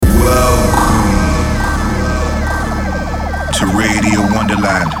to Radio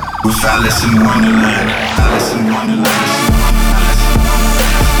Wonderland with Alice in Wonderland. Alice in Wonderland.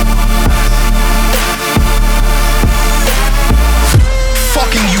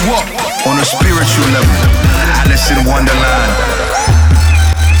 Fucking you up on a spiritual level. Alice in Wonderland.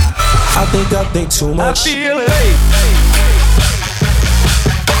 I think too much. I feel it.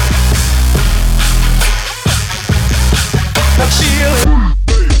 I feel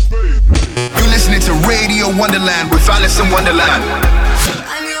it. You're listening to Radio Wonderland with Alice in Wonderland.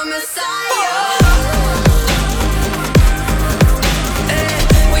 I'm your Messiah.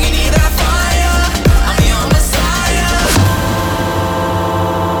 When you need that fire, I'm your Messiah.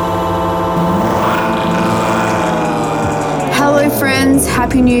 Hello friends,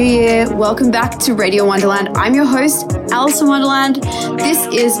 Happy New Year. Welcome back to Radio Wonderland. I'm your host, Alice in Wonderland. This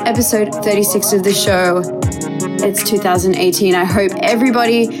is episode 36 of the show. It's 2018. I hope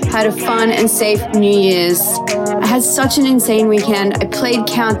everybody had a fun and safe New Year's. I had such an insane weekend. I played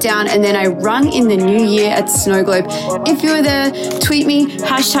Countdown and then I rung in the New Year at Snow Globe. If you were there, tweet me,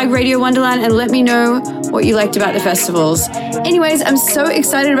 hashtag Radio Wonderland, and let me know what you liked about the festivals. Anyways, I'm so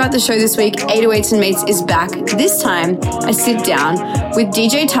excited about the show this week. 808s and Mates is back. This time, I sit down with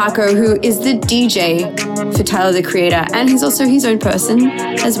DJ Taco, who is the DJ for Tyler, the Creator, and he's also his own person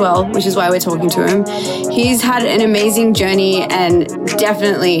as well, which is why we're talking to him. He's had an amazing journey and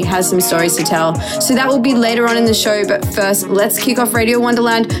definitely has some stories to tell. So that will be later on in the show, but first, let's kick off Radio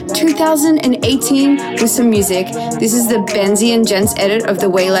Wonderland 2018 with some music. This is the Benzie and Gents edit of The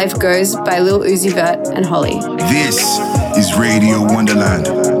Way Life Goes by Lil Uzi Vert and Holly. This is Radio Wonderland.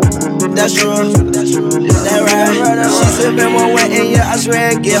 That's true. That right. She sippin' one wet and yeah, I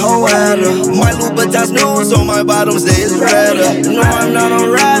swear it get her wetter. My Louboutins news on my bottoms, they is redder. No, I'm not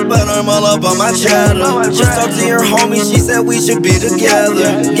on rap, but I'm all up on my cheddar. Just talked to your homie, she said we should be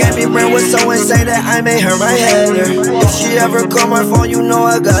together. Gave me brain was so insane that I made her my header. If she ever call my phone, you know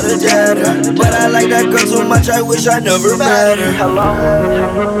I got a deader. But I like that girl too much, I wish I never met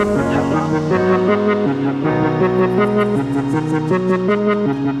her.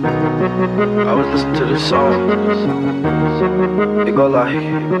 I was listening to this song. It go like,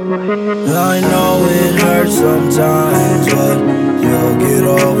 I know it hurts sometimes, but you'll get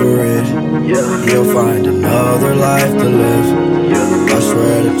over it. yeah, You'll find another life to live. yeah, I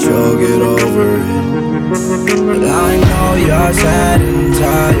swear that you'll get over it. But I know you're sad and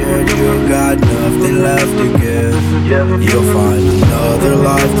tired. You got nothing left to give. yeah. You'll find another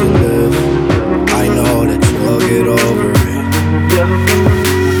life to live. I know that you'll get over it.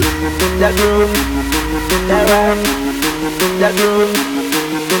 That groove, that rap, that groove,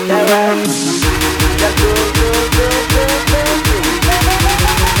 that rap, that groove,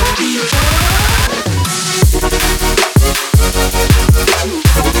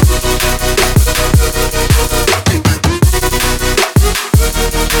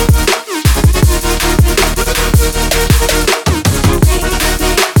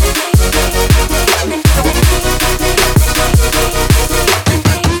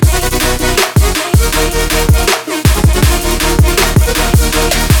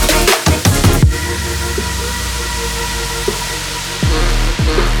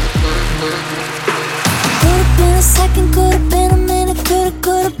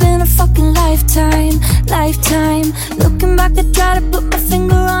 lifetime. Looking back, I try to put my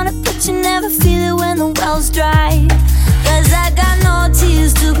finger on it, but you never feel it when the well's dry. Cause I got no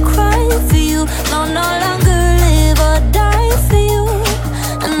tears to cry for you. No, no longer live or die for you.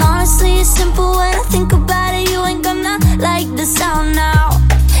 And honestly, it's simple when I think about it. You ain't gonna like the sound now.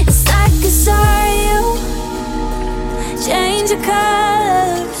 It's like I saw you change your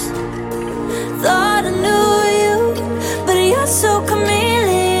colors. Thought I knew you, but you're so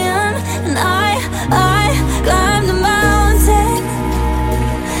chameleon. And I climbed the mountain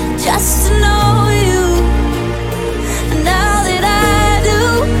just to know you. And now that I do,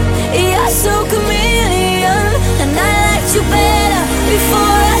 you're so chameleon. And I liked you better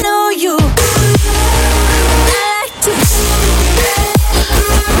before I knew you. I liked you.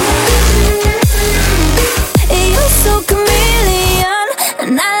 You're so chameleon.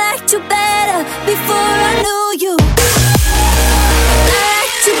 And I liked you better before I knew you.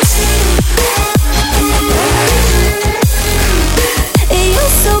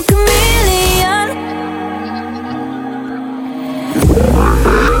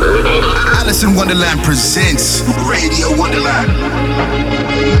 Alice in Wonderland presents Radio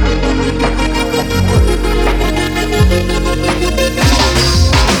Wonderland.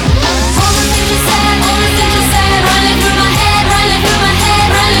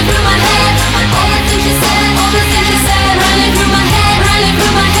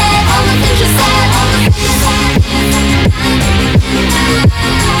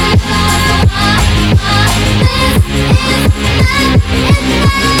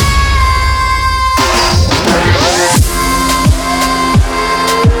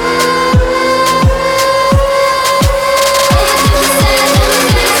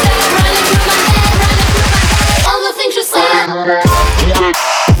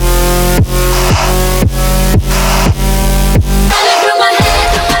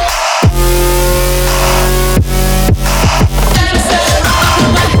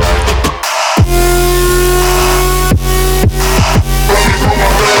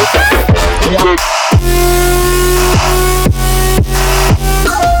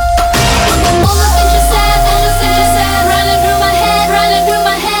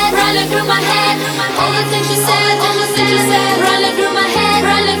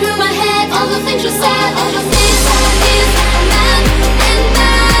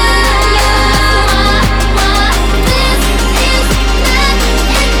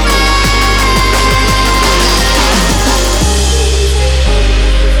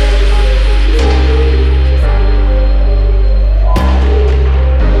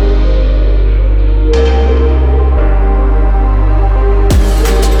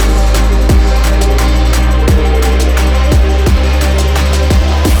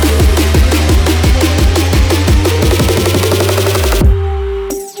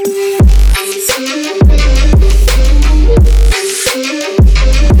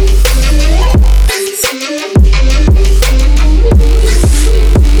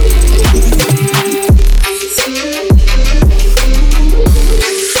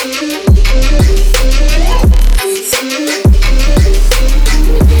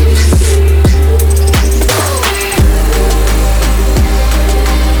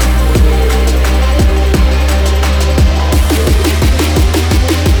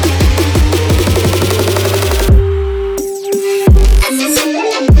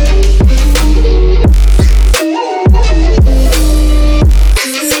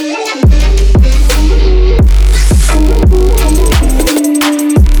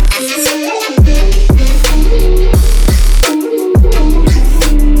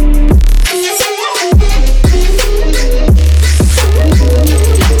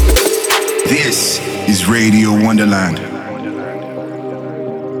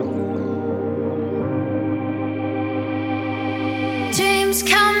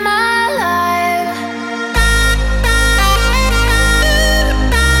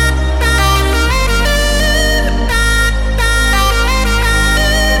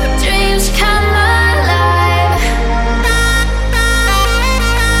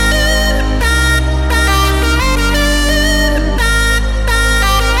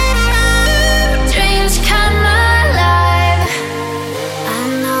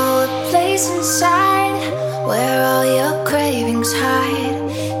 place inside where all your cravings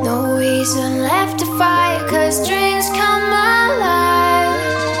hide. No reason left to fight, 'cause dreams come alive.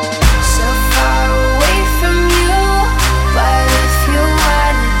 So far away from you, but if you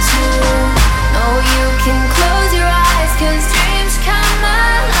wanted to, no, you can close your eyes, 'cause dreams come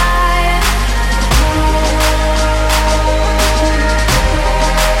alive.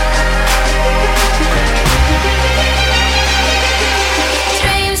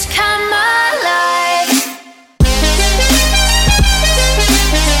 Dreams come alive.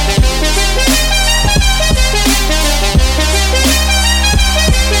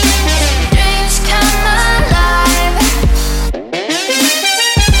 Dreams come alive.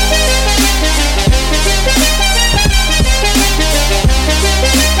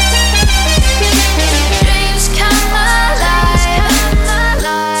 Dreams come alive.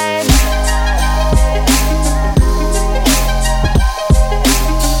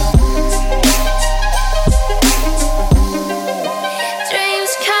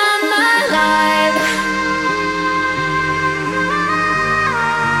 Dreams come alive.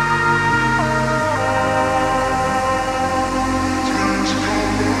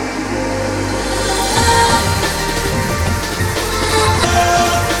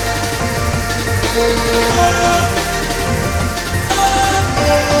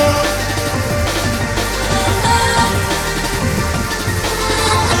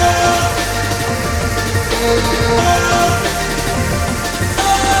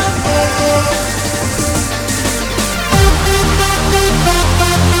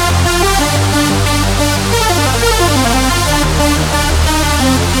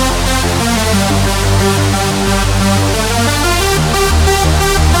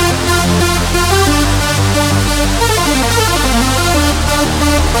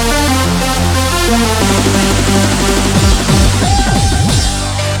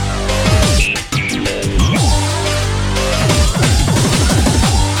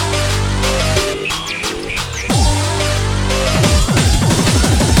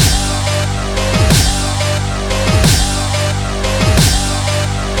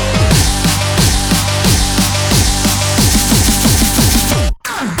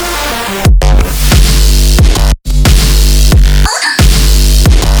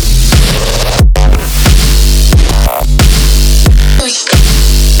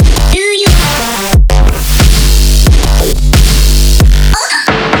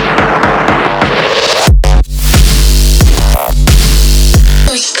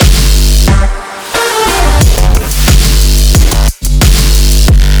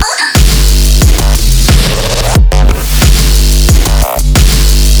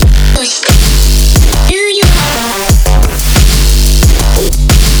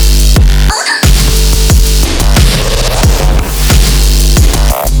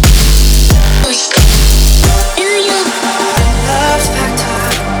 Love's packed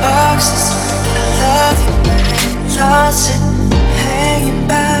up boxes. I love you, lost it, hanging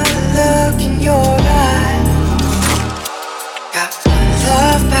by the look in your eye. Got my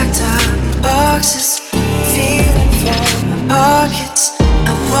love packed up boxes, feeling for my pockets.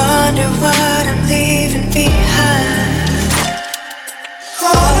 I wonder what I'm leaving behind.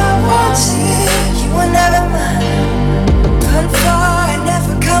 All I wanted, you were never mine. Run far and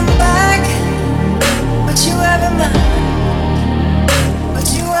never come back, but you ever mine. But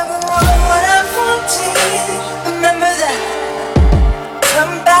you ever want what I wanted? Remember that.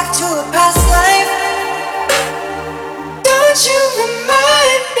 Come back to a past life. Don't you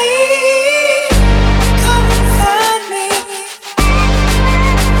remind me? Come and find me.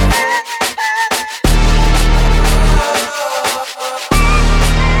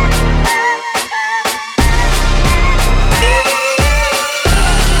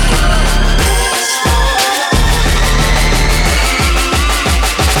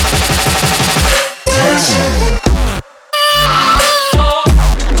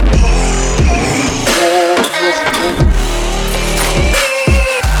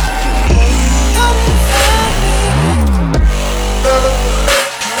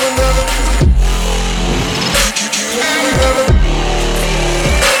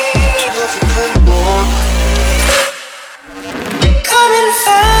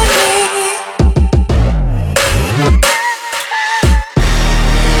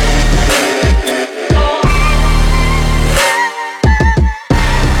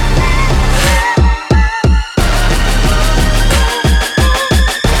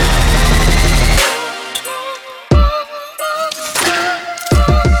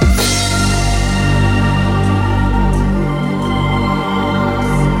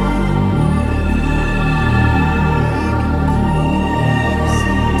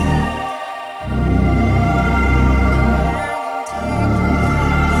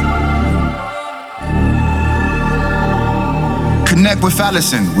 Connect with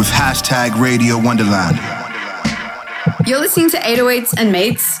Allison with hashtag Radio Wonderland. You're listening to 808s and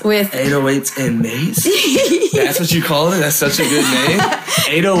Mates with... 808s and Mates? That's what you call it? That's such a good name.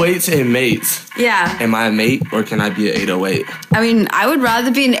 808s and Mates. Yeah. Am I a mate or can I be an 808? I mean, I would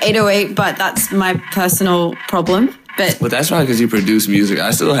rather be an 808, but that's my personal problem. But that's probably because you produce music.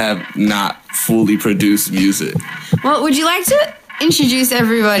 I still have not fully produced music. Well, would you like to introduce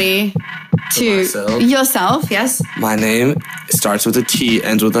everybody to yourself? Yes. My name starts with a T,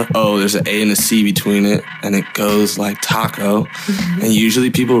 ends with an O. There's an A and a C between it, and it goes like taco. And usually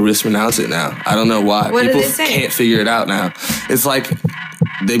people mispronounce it now. I don't know why. What people do they say? Can't figure it out now. It's like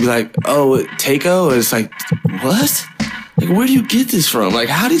they'd be like, "Oh, taco," and it's like, "What? Like, where do you get this from? Like,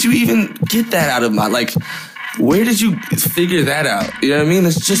 how did you even get that out of my like?" Where did you figure that out? You know what I mean?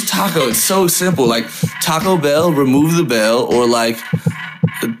 It's just taco. It's so simple. Like Taco Bell, remove the bell, or like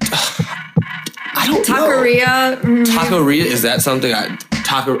I don't know. Taqueria. Taqueria, is that something Is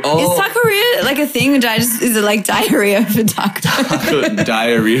taqueria like a thing? Is it like diarrhea for tacos?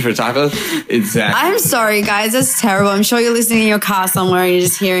 Diarrhea for tacos? Exactly. I'm sorry, guys. That's terrible. I'm sure you're listening in your car somewhere and you're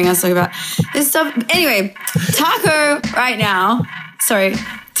just hearing us talk about this stuff. Anyway, Taco right now. Sorry.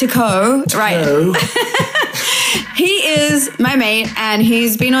 Taco, right. He is my mate and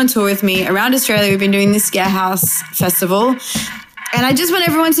he's been on tour with me around Australia. We've been doing the Scare House Festival. And I just want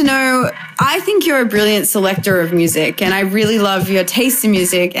everyone to know, I think you're a brilliant selector of music and I really love your taste in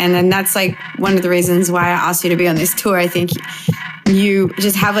music. And that's like one of the reasons why I asked you to be on this tour. I think you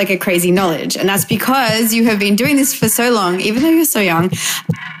just have like a crazy knowledge. And that's because you have been doing this for so long, even though you're so young.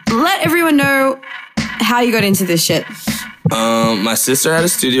 Let everyone know how you got into this shit. My sister had a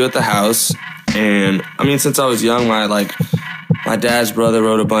studio at the house, and I mean, since I was young, my dad's brother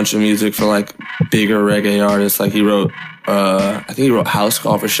wrote a bunch of music for like bigger reggae artists. Like he wrote, I think he wrote House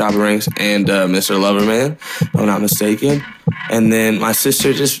Call for Shabba Ranks and Mr. Loverman, if I'm not mistaken. And then my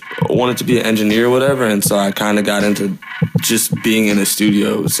sister just wanted to be an engineer or whatever, and so I kind of got into just being in a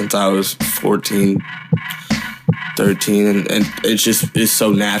studio since I was 14, 13, and it's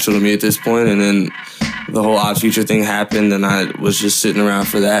so natural to me at this point. And then the whole Odd Future thing happened, and I was just sitting around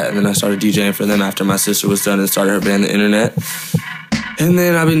for that. And then I started DJing for them after my sister was done and started her band, The Internet. And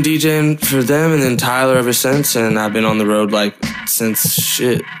then I've been DJing for them and then Tyler ever since. And I've been on the road like since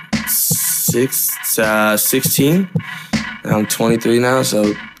 16. And I'm 23 now,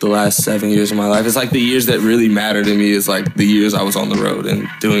 so the last 7 years of my life. It's like the years that really matter to me is like the years I was on the road and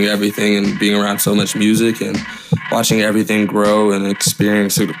doing everything and being around so much music and watching everything grow and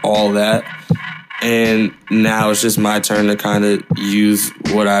experiencing all that. And now it's just my turn to kind of use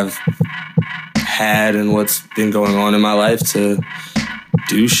what I've had and what's been going on in my life to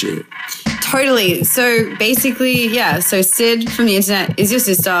do shit. Totally. So basically, yeah, so Sid from The Internet is your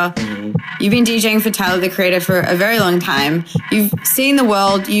sister. Mm-hmm. You've been DJing for Tyler, the Creator, for a very long time. You've seen the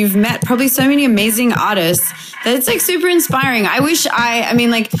world. You've met probably so many amazing artists that it's like super inspiring. I wish I mean,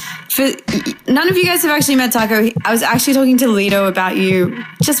 like, none of you guys have actually met Taco. I was actually talking to Lido about you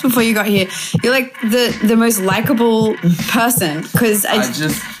just before you got here. You're like the most likable person because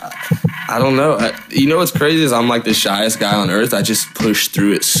I don't know. You know what's crazy is I'm like the shyest guy on earth. I just push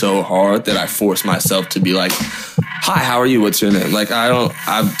through it so hard that I force myself to be like, "Hi, how are you? What's your name?" Like I don't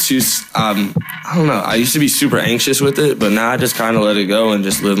know. I used to be super anxious with it, but now I just kind of let it go and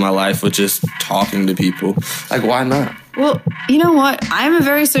just live my life with just talking to people. Like, why not? Well, you know what? I'm a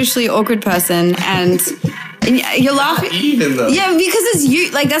very socially awkward person, and you're laughing. Not even though. Yeah, because it's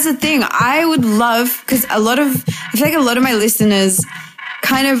you. Like that's the thing. I would love because I feel like a lot of my listeners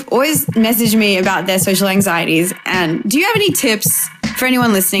kind of always message me about their social anxieties. And do you have any tips for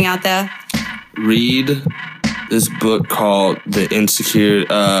anyone listening out there? Read this book called The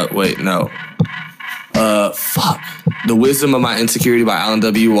Wisdom of My Insecurity by Alan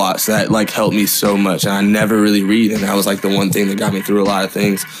W. Watts. That like helped me so much. And I never really read, and that was like the one thing that got me through a lot of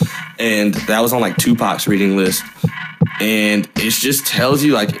things. And that was on like Tupac's reading list. And it just tells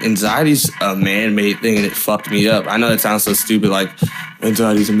you like anxiety's a man-made thing, and it fucked me up. I know it sounds so stupid, like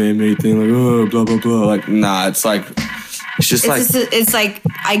anxiety's a man-made thing, like oh blah blah blah. Like nah, it's like it's like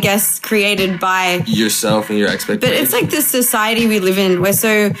I guess created by yourself and your expectations. But it's like the society we live in. We're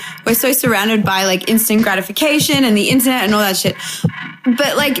so surrounded by like instant gratification and the internet and all that shit.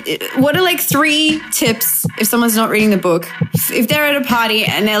 But like, what are like 3 tips if someone's not reading the book? If they're at a party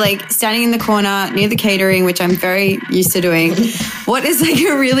and they're like standing in the corner near the catering, which I'm very used to doing, what is like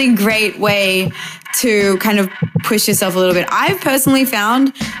a really great way to kind of push yourself a little bit? I've personally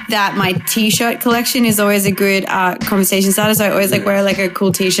found that my t-shirt collection is always a good conversation starter. So I always like wear like a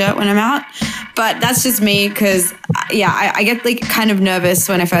cool t-shirt when I'm out. But that's just me because, I get like kind of nervous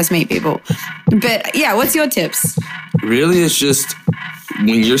when I first meet people. But yeah, what's your tips? Really, it's just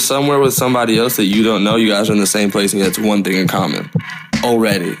when you're somewhere with somebody else that you don't know, you guys are in the same place and that's one thing in common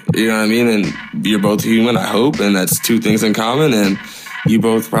already. You know what I mean? And you're both human, I hope, and that's two things in common. And you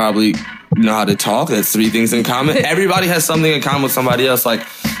both probably know how to talk. That's three things in common. Everybody has something in common with somebody else. Like,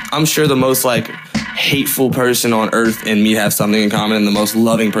 I'm sure the most like hateful person on earth and me have something in common, and the most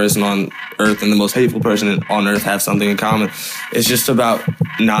loving person on earth and the most hateful person on earth have something in common. It's just about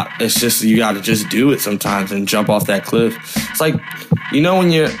it's just, you gotta just do it sometimes and jump off that cliff. It's like, you know,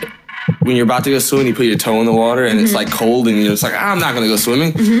 when you're about to go swimming, you put your toe in the water and it's like cold and you're just like, I'm not gonna go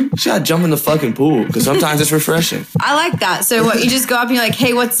swimming. You gotta jump in the fucking pool because sometimes it's refreshing. I like that. So what, you just go up and you're like,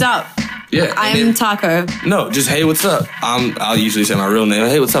 hey, what's up? Yeah, I'm Taco. No, just hey, what's up? I'll usually say my real name.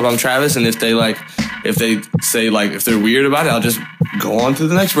 Hey, what's up? I'm Travis. And if they say if they're weird about it, I'll just go on to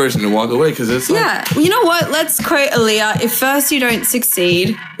the next person and walk away because it's like, yeah. You know what? Let's quote Aaliyah. If first you don't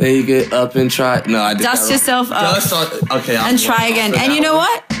succeed, then you get up and try. No, I did dust yourself up. Okay, and try again. And you know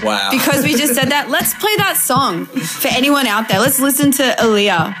what? Wow. Because we just said that, let's play that song for anyone out there. Let's listen to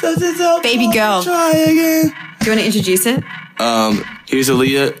Aaliyah. Baby Girl. Try again. Do you want to introduce it? Here's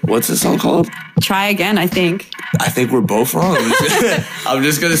Aaliyah. What's this song called? Try Again, I think. I think we're both wrong. I'm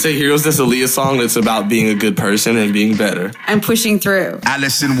just going to say, here's this Aaliyah song that's about being a good person and being better. And pushing through.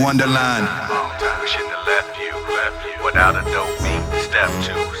 Alice in Wonderland. We shouldn't have left you without a dope beat. Step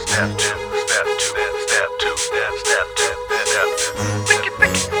two, step two, step two, step two, step two, step two.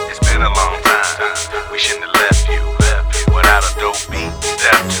 It's been a long time. We shouldn't have left you without a dope beat.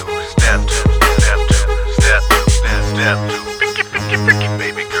 Step two, step two, step two, step two, step two.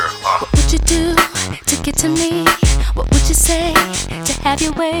 Baby girl. What would you do to get to me? What would you say to have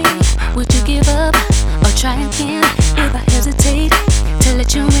your way? Would you give up or try again? If I hesitate to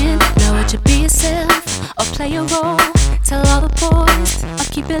let you in, now would you be yourself or play a role? Tell all the boys or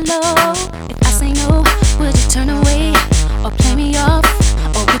keep it low. If I say no, would you turn away or play me off?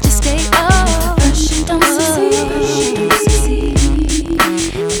 Or would you stay? Oh, first you don't succeed,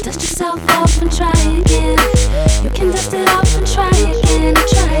 then dust yourself off and try again. You can dust it off and try again,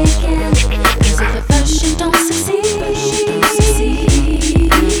 try again. Cause if at first you don't succeed,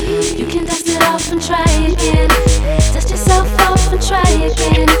 you can dust it off and try again. Dust yourself off and try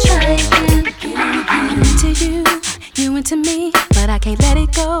again, try again. I'm into you into me, but I can't let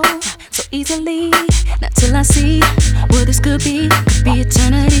it go so easily. Not till I see what this could be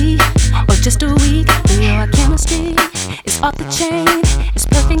eternity or just a week. We know our chemistry is off the chain. It's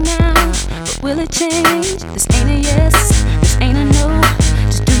perfect now, but will it change? This ain't a yes, this ain't a no.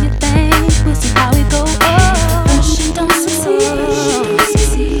 Just do your thing, we'll see how it goes. Oh, first you don't succeed,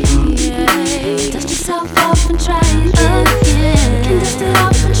 yeah. Dust yourself off and try again. You can dust it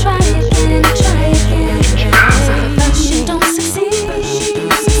off and try again, try again. So at first you don't succeed, you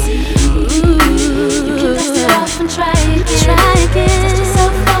can dust it off and try again. Dust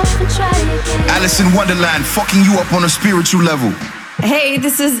yourself off and try again. Alice in Wonderland, fucking you up on a spiritual level. Hey,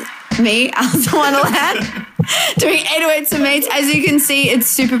 this is me, Alice in Wonderland, doing 808s and Mates. As you can see, it's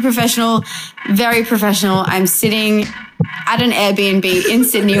super professional, very professional. I'm sitting at an Airbnb in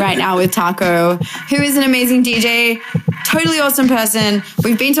Sydney right now with Taco, who is an amazing DJ, totally awesome person.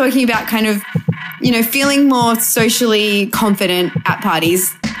 We've been talking about kind of, you know, feeling more socially confident at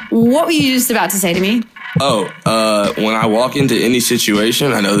parties. What were you just about to say to me? When I walk into any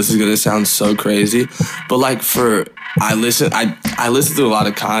situation, I know this is gonna sound so crazy, but like I listen to a lot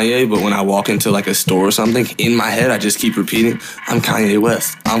of Kanye, but when I walk into like a store or something, in my head I just keep repeating, I'm Kanye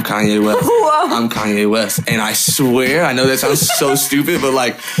West, I'm Kanye West, I'm Kanye West. And I swear, I know that sounds so stupid, but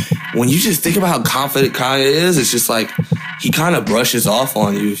like when you just think about how confident Kanye is, it's just like he kind of brushes off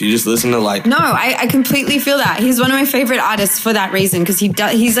on you if you just listen to like... No, I completely feel that. He's one of my favorite artists for that reason, because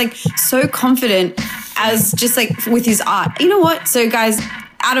he's like so confident as just like with his art. You know what? So guys,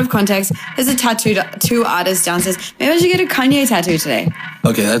 out of context, there's a tattoo artist downstairs. Maybe I should get a Kanye tattoo today.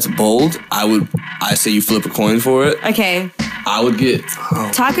 Okay, that's bold. I say you flip a coin for it. Okay. I would get...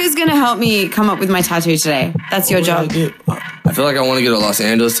 Taco's gonna help me come up with my tattoo today. That's your job. I feel like I want to get a Los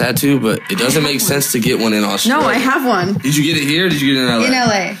Angeles tattoo, but it doesn't make sense to get one in Australia. No, I have one. Did you get it here or did you get it in LA? In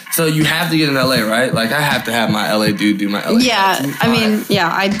LA. So you have to get in LA, right? Like I have to have my LA dude do my LA tattoo. I mean, yeah,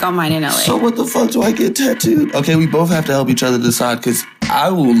 I got mine in LA. So what the fuck do I get tattooed? Okay, we both have to help each other decide, because I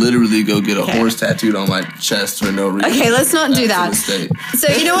will literally go get a horse tattooed on my chest for no reason. Okay, let's not do that. So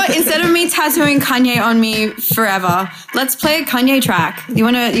you know what? Instead of me tattooing Kanye on me forever, let's play a Kanye track. You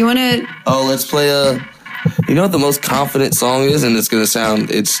wanna? Oh, let's play a... You know what the most confident song is? And it's gonna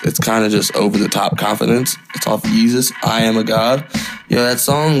sound... It's kind of just over the top confidence. It's off Jesus, I Am a God. Yeah, that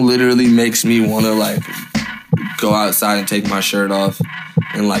song literally makes me want to like go outside and take my shirt off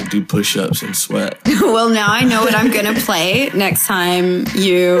and like do push-ups and sweat. Well, now I know what I'm going to play next time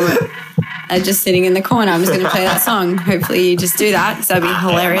you are just sitting in the corner. I'm just going to play that song. Hopefully you just do that because that'd be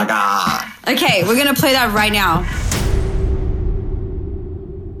hilarious. Oh my God. Okay, we're going to play that right now.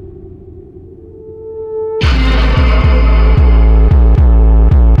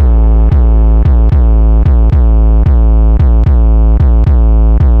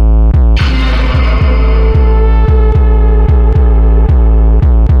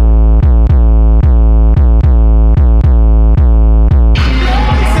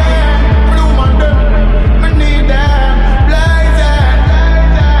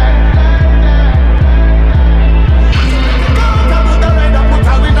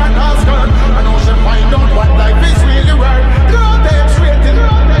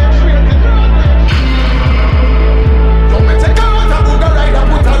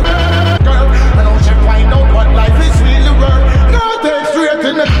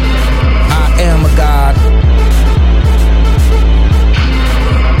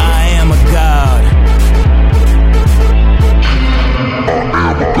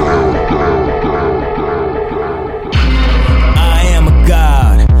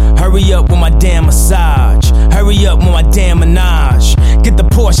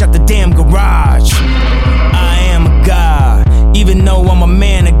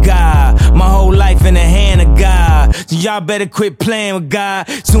 Y'all better quit playing with God.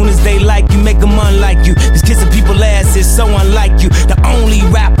 Soon as they like you, make them unlike you. Cause kissing people's ass is so unlike you. The only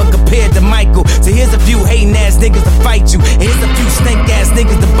rapper compared to Michael. So here's a few hating ass niggas to fight you. And here's a few stink ass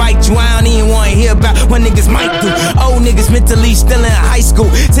niggas to bite you. I don't even wanna hear about what niggas might do. Old niggas mentally still in high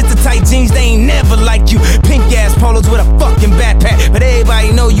school. Since the tight jeans, they ain't never like you. Pink ass polos with a fucking backpack. But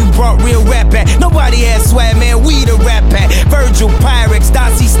everybody know you brought real rap back. Nobody has swag, man, we the rap pack. Virgil, Pyrex,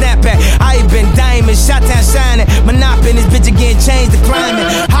 Darcy, Snapback. I ain't been diamond, shot town shining. Hop in this bitch again, change the climate.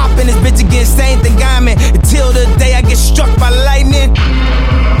 Hop in this bitch again, same thing I'm in. Until the day I get struck by lightning.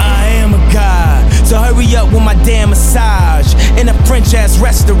 I am a god, so hurry up with my damn massage. In a French ass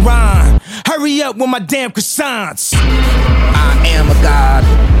restaurant. Hurry up with my damn croissants. I am a god.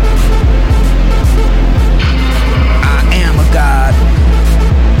 I am a god.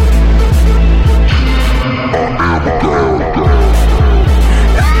 I am a god.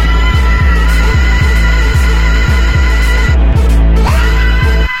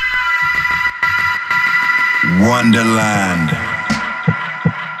 Wonderland.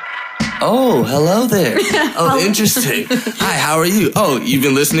 Oh, hello there. Oh, interesting. Hi, how are you? Oh, you've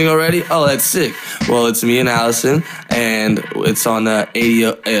been listening already? Oh, that's sick. Well, it's me and Allison, and it's on the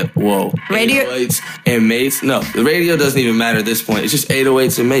radio. 808s and Mates. No, the radio doesn't even matter at this point. It's just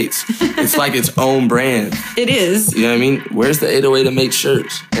 808s and Mates. It's like its own brand. It is. You know what I mean? Where's the 808 and Mates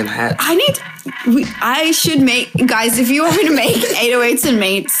shirts and hats? I should make, guys, if you want me to make 808s and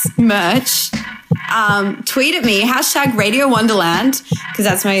Mates merch, tweet at me, hashtag Radio Wonderland, because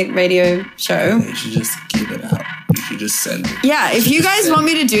that's my radio show. You should just give it out. You should just send it. Yeah, if you guys want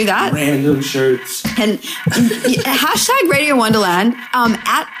me to do that. Random shirts. And hashtag Radio Wonderland,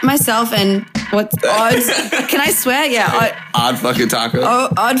 at myself and what's odds? Can I swear? Yeah. Odd fucking taco. Oh,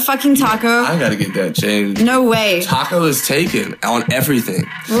 odd fucking taco. I gotta get that changed. No way. Taco is taken on everything.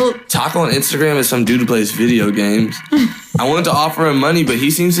 Well, Taco on Instagram is some dude who plays video games. I wanted to offer him money, but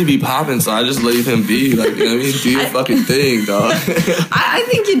he seems to be popping, so I just leave him be. Like, you know what I mean? Do your fucking thing, dog. I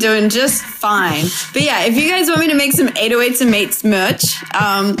think you're doing just fine. But yeah, if you guys want me to make some 808s and Mates merch,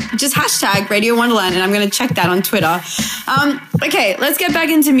 just hashtag Radio Wonderland, and I'm going to check that on Twitter. Okay, let's get back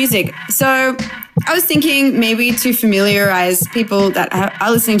into music. So I was thinking maybe to familiarize people that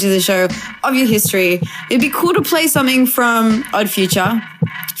are listening to the show of your history, it'd be cool to play something from Odd Future,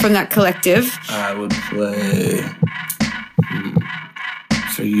 from that collective. I would play...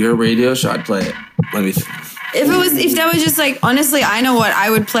 For your radio show, I'd play it. Let me think. If that was just like, honestly, I know what I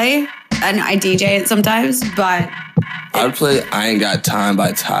would play, and I DJ it sometimes, but... I would play I Ain't Got Time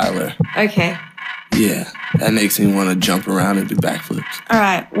by Tyler. Okay. Yeah, that makes me want to jump around and do backflips. All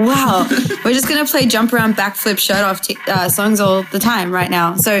right. Wow. We're just going to play jump around, backflip, shirt off songs all the time right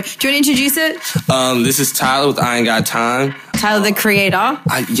now. So do you want to introduce it? This is Tyler with I Ain't Got Time. Tyler, the creator.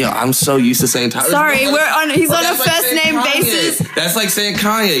 I'm so used to saying Tyler. Sorry, he's on a first name basis. That's like saying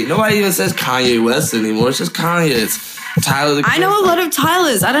Kanye. Nobody even says Kanye West anymore. It's just Kanye. It's Tyler the creator. I know a lot of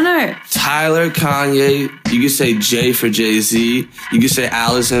Tylers. I don't know. Tyler, Kanye. You could say J for Jay-Z. You could say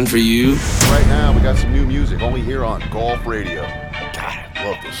Allison for you. Right now, we got some new music only here on Golf Radio. God, I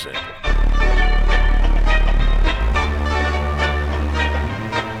love this sample.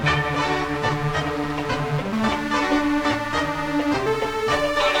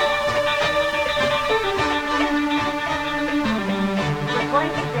 Going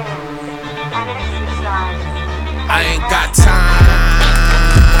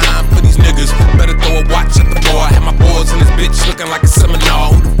bitch looking like a seminar.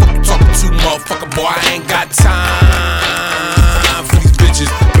 Who the fuck you talking to, motherfucker? Boy, I ain't got time for these bitches.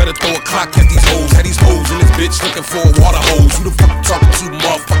 Better throw a clock at these hoes. Had these hoes in this bitch looking for a water hose. Who the fuck you talking to,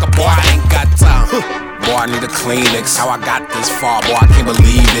 motherfucker? Boy, I ain't got time. Boy, I need a Kleenex. How I got this far, boy, I can't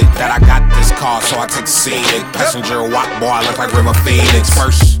believe it. That I got this car, so I take scenic. Passenger walk, boy, I look like River Phoenix.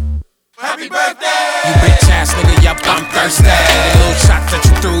 First, happy birthday! You bitch ass nigga, yup, I'm thirsty. The little shots that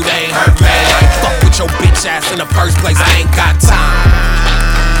you threw, they ain't hurt, man. I ain't fuck with your bitch ass in the first place. I ain't got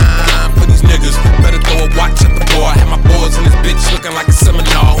time for these niggas. Better throw a watch at the boy. Have my boys in this bitch looking like a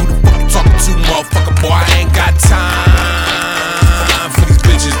seminar. Who the fuck you talking to, motherfucker? Boy, I ain't got time for these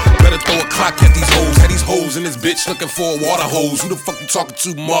bitches. Better throw a clock at these hoes. Had these hoes in this bitch looking for a water hose. Who the fuck you talking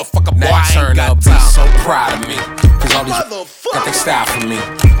to, motherfucker? Boy, I ain't got time. So proud of me, cause all these got they style for me.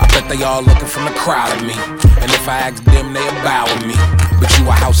 I bet they all looking from the crowd of me. And if I ask them, they bow with me. But you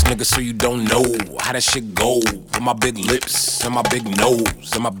a house nigga, so you don't know how that shit go. With my big lips, and my big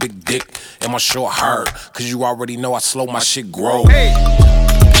nose, and my big dick, and my short hair. Cause you already know I slow my shit grow. Hey.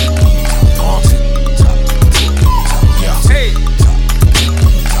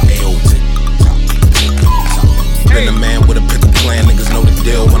 Been a man with a pickle plan, niggas know the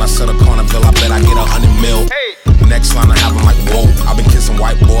deal. When I set a carnival, I bet I get 100 mil. Next line I have, I'm like, whoa. I've been kissing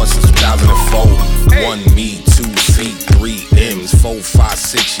white boys since 2004. 1 me, 2 feet, 3 M's, 4, 5,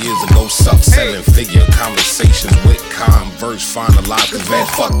 6 years ago. Suck 7-figure conversations with Converse. Finalize, cause man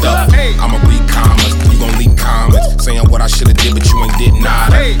fucked up. I'ma read comments, you gon' leave comments saying what I should've did, but you ain't did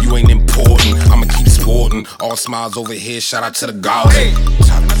nada. You ain't important, I'ma keep sporting. All smiles over here, shout out to the gods.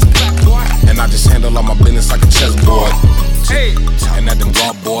 And I just handle all my business like a chessboard. And at them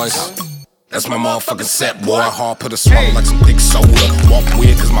guard boys, that's my motherfucking set, boy. Hard put a swallow like some thick soda. Walk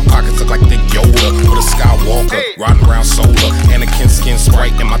weird cause my pockets look like thick Yoda. With a Skywalker, riding around solar. Anakin skin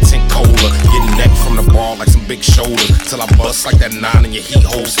Sprite in my tank cola. Getting neck from the ball like some big shoulders. Till I bust like that 9 in your heat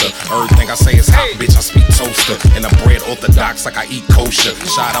holster. Everything I say is hot, bitch, I speak toaster. And I bread orthodox like I eat kosher.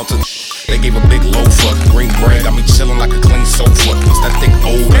 Shout out to they gave a big loafer. Green bread got me chillin' like a clean sofa. It's that thick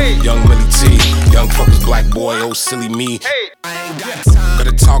odor, young Millie T. Young fuckers, black boy, oh silly me. I ain't got time.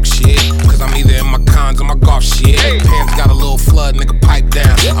 Better talk shit, cause I'm either in my cons or my golf shit. Pants got a little flood, nigga, pipe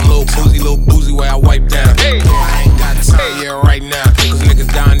down. I'm little boozy where I wipe down. I ain't got time, yeah, right now. Cause niggas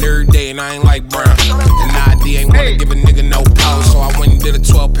dying every day and I ain't like brown. And ID ain't wanna give a nigga no pause. So I went and did a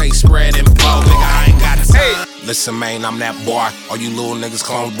 12-page spread and blow. Nigga, I ain't got time. Listen, man, I'm that boy. All you little niggas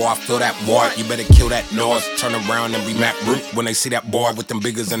clones, boy, I feel that boy. You better kill that noise. Turn around and be Matt Root when they see that boy with them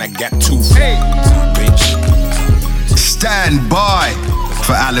biggers and that gap tooth. Bitch. Stand by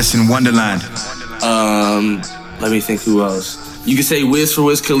for Alice in Wonderland. Let me think who else. You can say Wiz for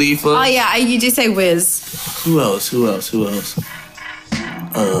Wiz Khalifa. Oh yeah, you do say Wiz. Who else? You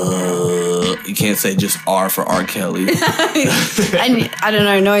can't say just R for R. Kelly. And I don't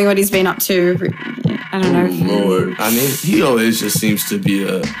know, knowing what he's been up to, I don't know. Lord. I mean, he always just seems to be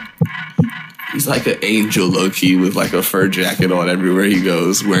he's like an angel low-key with like a fur jacket on everywhere he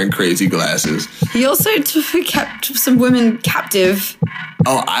goes, wearing crazy glasses. He also kept some women captive.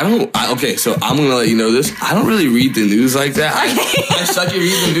 Oh, okay, so I'm going to let you know this. I don't really read the news like that. I suck at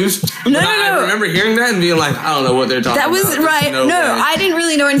reading the news. No. I remember hearing that and being like, I don't know what they're talking about. That was right. No, I didn't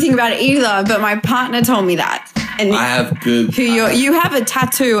really know anything about it either, but my partner told me that. And I have good... You have a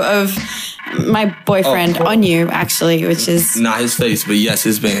tattoo of my boyfriend on you, actually, which is... Not his face, but yes,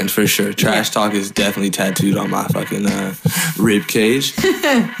 his band, for sure. Trash Talk is definitely tattooed on my fucking rib cage.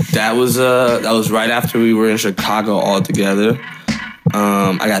 That was right after we were in Chicago all together.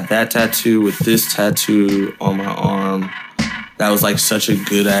 I got that tattoo with this tattoo on my arm. That was like such a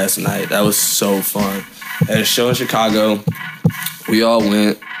good ass night. That was so fun. At a show in Chicago, we all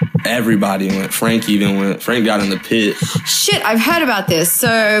went. Everybody went. Frank even went. Frank got in the pit. Shit, I've heard about this.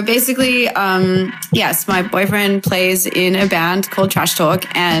 So basically, yes, my boyfriend plays in a band called Trash Talk,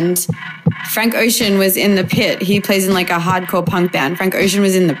 and Frank Ocean was in the pit. He plays in like a hardcore punk band. Frank Ocean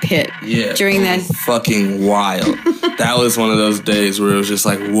was in the pit. Yeah. During that. Fucking wild. That was one of those days where it was just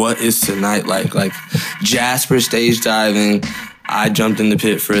like, what is tonight like? Like Jasper stage diving. I jumped in the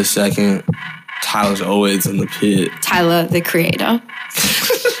pit for a second. Tyler's always in the pit. Tyler, the creator.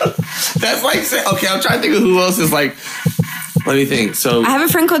 That's like, okay, I'm trying to think of who else is like, let me think. So I have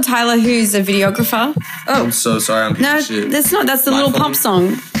a friend called Tyler who's a videographer. Oh. I'm so sorry, I'm picking shit. No, that's not. That's the Little Pump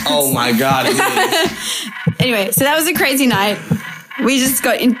song. Oh my God, it is. Anyway, so that was a crazy night. We just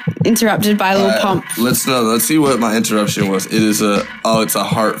got interrupted by a Little Pump. Let's see what my interruption was. It is it's a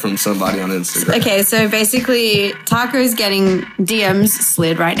heart from somebody on Instagram. Okay, so basically, Taco's getting DMs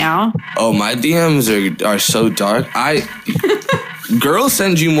slid right now. Oh, my DMs are so dark. girls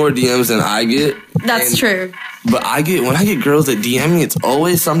send you more DMs than I get. That's true. But when I get girls that DM me, it's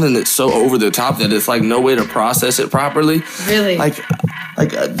always something that's so over the top that it's like no way to process it properly. Really? Like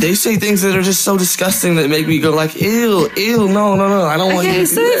they say things that are just so disgusting that make me go like, ew, no, I don't want you to do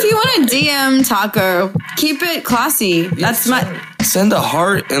so that. if you want to DM Taco, keep it classy. That's Send a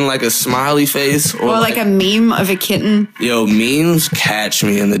heart and like a smiley face. Or like a meme of a kitten. Yo, memes catch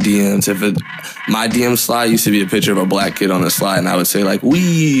me in the DMs. My DM slide used to be a picture of a black kid on a slide, and I would say like,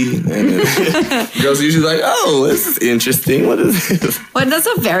 wee. And then girls are usually like, oh, this is interesting. What is this? Well, that's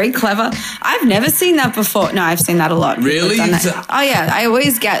a very clever. I've never seen that before. No, I've seen that a lot. Really? Oh, yeah. I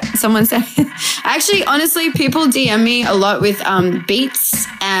always get someone saying... Actually, honestly, people DM me a lot with beats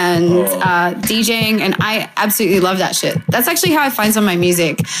and DJing, and I absolutely love that shit. That's actually how I find some of my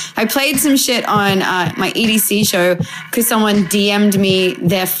music. I played some shit on my EDC show because someone DM'd me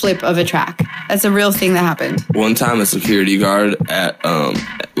their flip of a track. That's a real thing that happened. One time, a security guard at a...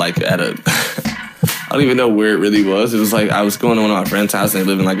 I don't even know where it really was. It was like I was going to one of my friend's house and they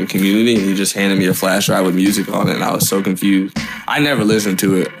live in like a community, and he just handed me a flash drive with music on it, and I was so confused. I never listened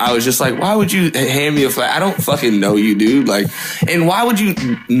to it. I was just like, why would you hand me a flash? I don't fucking know you, dude. Like, and why would you,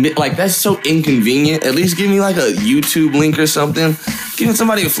 like, that's so inconvenient. At least give me like a YouTube link or something. Giving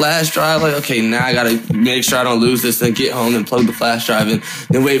somebody a flash drive, like, okay, now I gotta make sure I don't lose this, then get home and plug the flash drive in,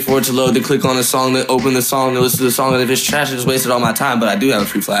 then wait for it to load, then click on the song, then open the song, then listen to the song, and if it's trash, I just wasted all my time, but I do have a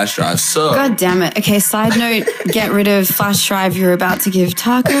free flash drive, so. God damn it. Okay, side note, get rid of flash drive you're about to give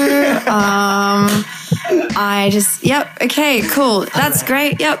Taco. Okay, cool. That's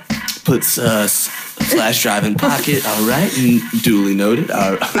great, yep. Puts flash drive in pocket, all right, duly noted.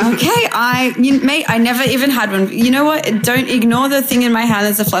 All right. Okay, I never even had one. You know what? Don't ignore the thing in my hand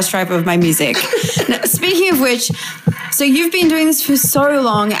that's a flash drive of my music. Now, speaking of which, so you've been doing this for so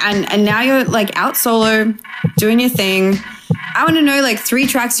long, and now you're like out solo, doing your thing. I want to know like 3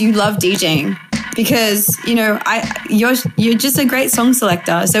 tracks you love DJing, because you know you're just a great song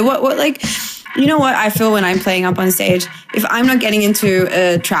selector. So what like, you know what I feel when I'm playing up on stage? If I'm not getting into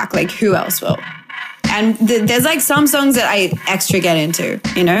a track, like who else will? And there's like some songs that I extra get into,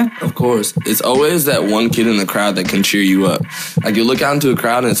 you know? Of course. It's always that one kid in the crowd that can cheer you up. Like you look out into a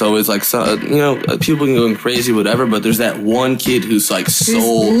crowd and it's always like, people can go crazy, whatever, but there's that one kid who's like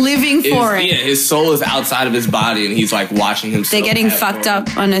soul. Living for it. Yeah, his soul is outside of his body and he's like watching himself. They're getting fucked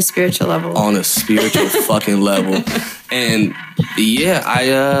up on a spiritual level. On a spiritual fucking level. And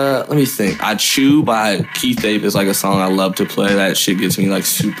yeah, let me think. I Chew by Keith Ape is like a song I love to play. That shit gets me like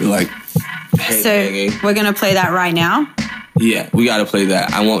super like head banging. So we're going to play that right now? Yeah, we got to play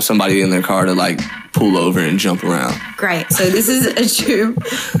that. I want somebody in their car to like pull over and jump around. Great. So this is A Chew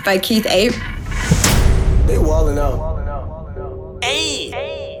by Keith Ape. They wildin' out. Hey.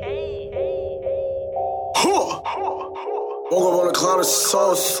 Woke up on a cloud of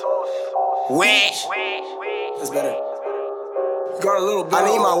sauce. Wet. That's better. Got a little bit. I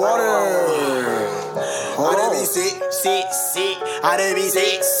need my water. How they be sick? How they be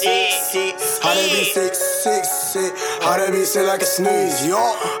sick? How they be sick? How they be sick like a sneeze? Yo.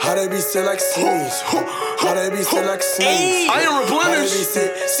 How they be sick like a sneeze? How they be sick like a sneeze? I am replenished. How they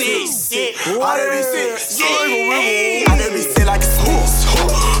be sick? How they be sick? How they be sick like a sneeze?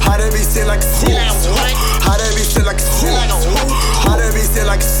 How they be sick like a sneeze? How they be sick like a sneeze? How they be sick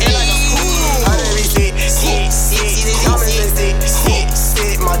like a sneeze? How they be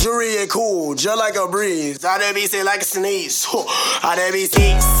sick? My jewelry ain't cool, just like a breeze. How they be sick like a sneeze? How they be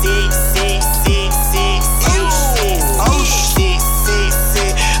sick?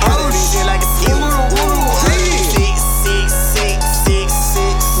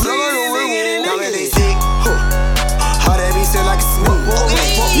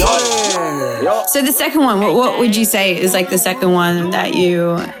 So the second one, what would you say is like the second one that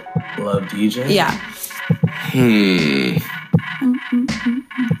you love DJ? Yeah.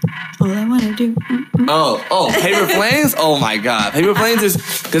 All I wanna do. Oh, Paper Planes? Oh my God. Paper Planes is,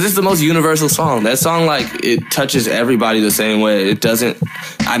 because it's the most universal song. That song, like, it touches everybody the same way. It doesn't,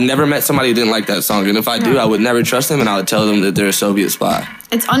 I've never met somebody who didn't like that song. And if I do, I would never trust them and I would tell them that they're a Soviet spy.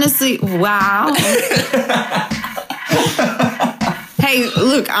 It's honestly, wow. Hey,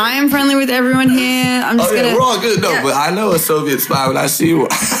 look, I am friendly with everyone here. I'm just gonna. We're all good. No, but I know a Soviet spy when I see one.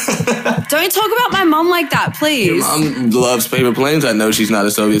 Don't talk about my mom like that, please. Your mom loves Paper Planes. I know she's not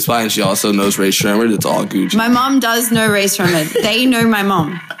a Soviet spy, and she also knows Ray Shremmerd. It's all Gucci. My mom does know Ray Shremmerd. They know my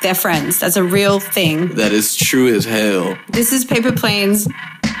mom. They're friends. That's a real thing. That is true as hell. This is Paper Planes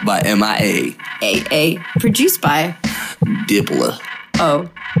by MIA. AA. Produced by Diplo. Oh.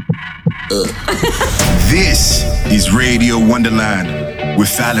 This is Radio Wonderland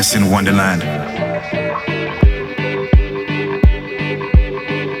with Alice in Wonderland.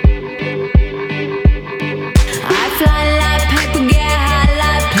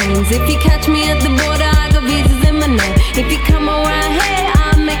 planes. If you catch me at the border, I got visas in my name. If you come around here,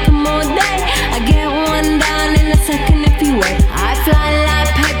 I'll make them all day. I get one down in a second if you wait. I fly like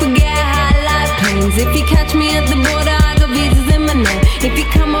paper, get high like planes. If you catch me at the border, I got visas in my name. If you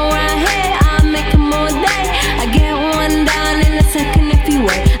come around here, I'll make them all day. I get one down in a second if you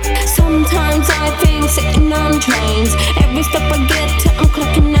wait. Sometimes I think sitting on trains. Every step I get to, I'm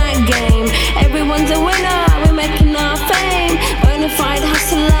clocking that game. Everyone's a winner, we're making our fame. Bonafide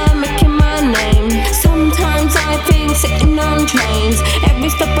hustler, making my name. Sometimes I think sitting on trains. Every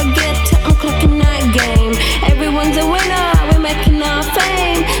step I get to, I'm clocking that game. Everyone's a winner, we're making our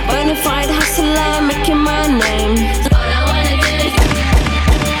fame. Bonafide hustler, making my name. All I wanna do is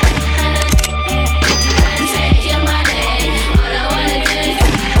take your money. All I wanna do is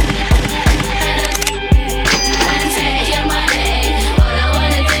take your money. All I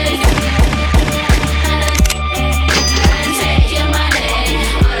wanna do is take your money.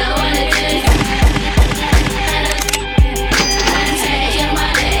 All I wanna do is take your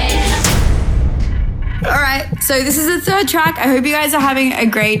money. All right, so this is the third track. I hope you guys are having a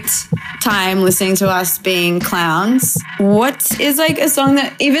great time listening to us being clowns. What is like a song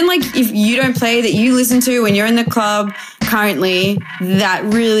that even like if you don't play that you listen to when you're in the club currently that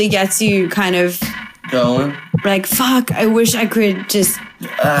really gets you kind of Going. like, fuck, I wish I could just you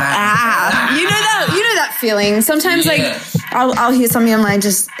know that feeling. Sometimes like I'll hear something online,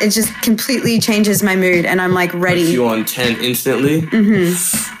 it just completely changes my mood and I'm like ready. Puts you on 10 instantly.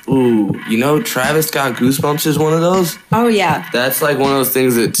 Ooh, you know, Travis Got Goosebumps is one of those. Oh yeah. That's like one of those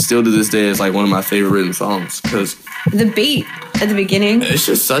things that still to this day is like one of my favorite written songs because The beat at the beginning. it's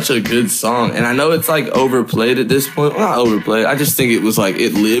just such a good song. And I know it's like overplayed at this point. Well, not overplayed. I just think it was like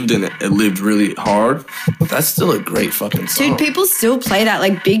it lived and it lived really hard. But that's still a great fucking song. Dude, people still play that.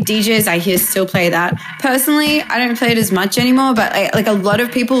 Like big DJs I hear still play that. Personally, I don't play it as much anymore, but like a lot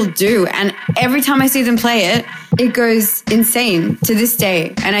of people do. And every time I see them play it, it goes insane to this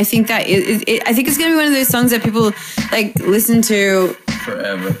day. And I think that I think it's going to be one of those songs that people like listen to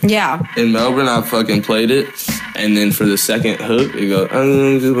forever. Yeah. In Melbourne, I fucking played it. And then for the second hook, it goes,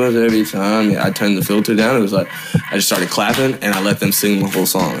 every time. Yeah, I turned the filter down. It was like, I just started clapping and I let them sing the whole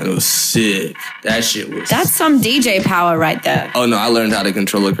song. And it was sick. That shit was... That's some DJ power right there. Oh, no, I learned how to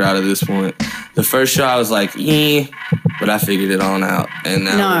control a crowd at this point. The first show, I was like, but I figured it on out. And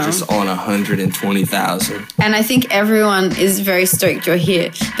now we're just on 120,000. And I think everyone is very stoked you're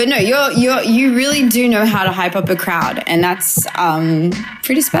here. But no, you really do know how to hype up a crowd. And that's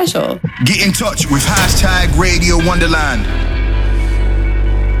pretty special. Get in touch with hashtag Radio Wonderland.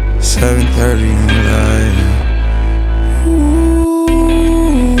 7:30 in the night.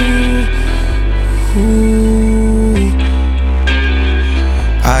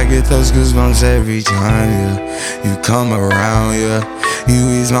 I get those goosebumps every time, yeah. You come around, yeah. You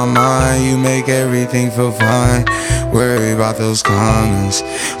ease my mind, you make everything feel fine. Worry about those comments,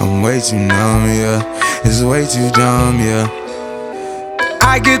 I'm way too numb, yeah. It's way too dumb, yeah.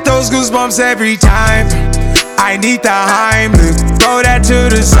 I get those goosebumps every time. I need the Heimlich, throw that to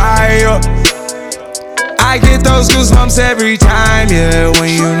the side, yeah. I get those goosebumps every time, yeah. When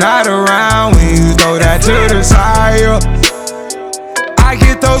you're not around, when you throw that to the side, yeah. I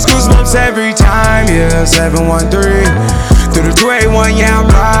get those goosebumps every time, yeah. 713 through the 281, yeah, I'm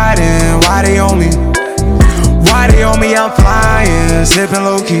riding. Why they on me? Why they on me? I'm flying, sipping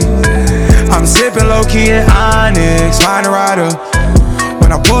low key. I'm sipping low key in Onyx, find a rider.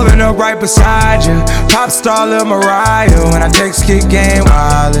 When I'm pulling up right beside you, pop star Lil Mariah. When I text kick game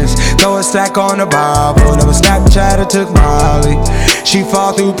wireless, throw a stack on the Bible. Never Snapchat or took Molly. She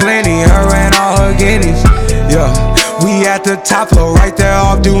fall through plenty, her and all her guineas. Yeah, we at the top floor, right there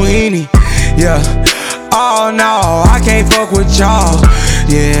off Duini. Yeah, oh no, I can't fuck with y'all.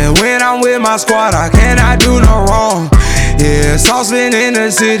 Yeah, when I'm with my squad, I cannot do no wrong. Yeah, saucepan in the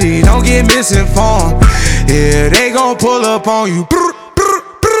city, don't get misinformed. Yeah, they gon' pull up on you.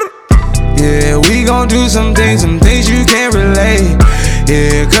 Yeah, we gon' do some things you can't relate.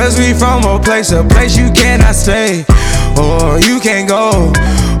 Yeah, cause we from a place you cannot stay. Or you can't go,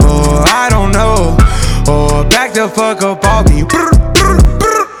 or I don't know. Or back the fuck up off me.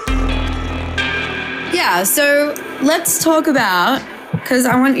 Yeah, so let's talk about, because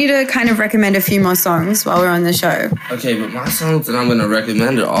I want you to kind of recommend a few more songs while we're on the show. Okay, but my songs that I'm gonna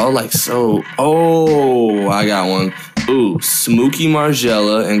recommend are all like so... Oh, I got one. Ooh, Smokey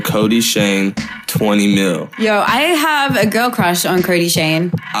Margella and Cody Shane, 20 mil. Yo, I have a girl crush on Cody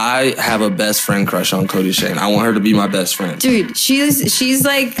Shane. I have a best friend crush on Cody Shane. I want her to be my best friend. Dude, she's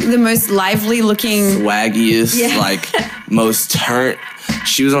like the most lively looking... Swaggiest, like most turnt.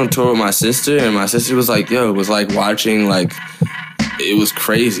 She was on tour with my sister, and my sister was like, yo, it was like watching like it was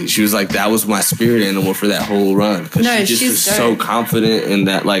crazy. She was like, that was my spirit animal for that whole run. Because she just is so confident in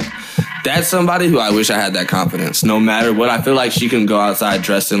that, like, that's somebody who I wish I had that confidence. No matter what, I feel like she can go outside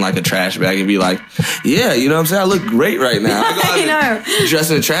dressed in like a trash bag and be like, yeah, you know what I'm saying? I look great right now. I know.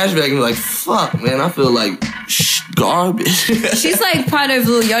 Dressed in a trash bag and be like, fuck, man, I feel like garbage. She's like part of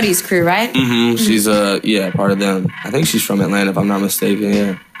Lil Yachty's crew, right? Mm-hmm. She's, part of them. I think she's from Atlanta, if I'm not mistaken,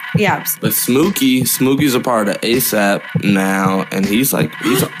 yeah. Yeah. But Smokey's a part of ASAP now, and he's like...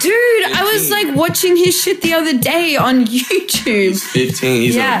 Dude, 15. I was like watching his shit the other day on YouTube. He's 15.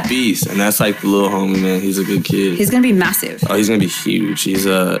 He's a beast, and that's like the little homie, man. He's a good kid. He's going to be massive. Oh, he's going to be huge. He's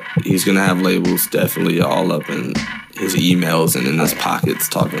going to have labels definitely all up in his emails and in his pockets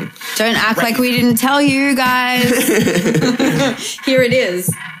talking. Don't act like we didn't tell you, guys. Here it is.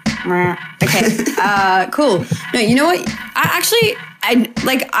 Okay, cool. No, you know what?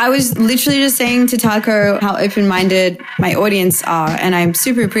 I was literally just saying to Taco how open-minded my audience are, and I'm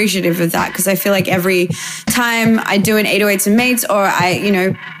super appreciative of that because I feel like every time I do an 808s and Mates or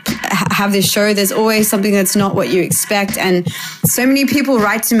I, have this show, there's always something that's not what you expect, and so many people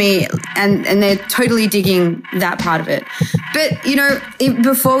write to me and they're totally digging that part of it. But,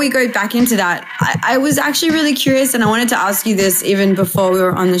 before we go back into that, I was actually really curious, and I wanted to ask you this even before we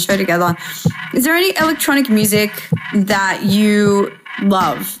were on the show together. Is there any electronic music that you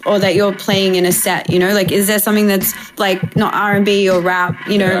love or that you're playing in a set, is there something that's like not R&B or rap,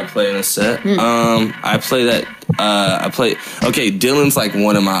 Yeah, I play in a set. I play that. Dylan's like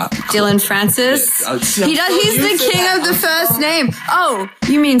one of my... Dylan Francis? Yeah, he's the king of the first name. Oh,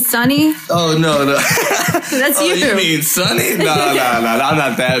 you mean Sonny? Oh, no. That's you. You mean Sonny? No, I'm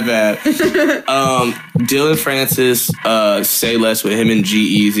not that bad. Dylan Francis, Say Less with him and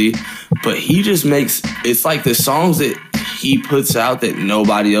G-Eazy, but he just makes... It's like the songs that he puts out that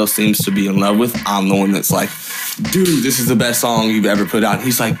nobody else seems to be in love with. I'm the one that's like, dude, this is the best song you've ever put out. And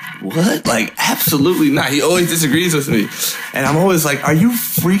he's like, what? Like, absolutely not. He always disagrees with me. And I'm always like, are you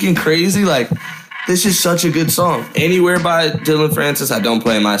freaking crazy? Like, this is such a good song. Anywhere by Dylan Francis, I don't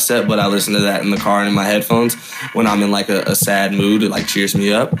play in my set, but I listen to that in the car and in my headphones when I'm in like a sad mood. It like cheers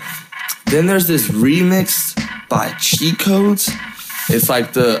me up. Then there's this remix by Cheat Codes. It's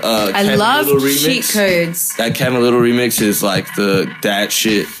like the I Kevin love Little remix. Cheat Codes. That Kevin Little remix is like that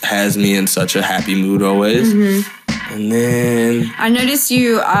shit has me in such a happy mood always. Mm-hmm. And then I noticed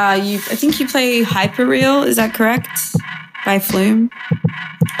you. I think you play Hyperreal. Is that correct? By Flume.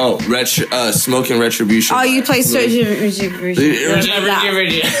 Oh, Smoking Retribution. Oh, you play Retribution.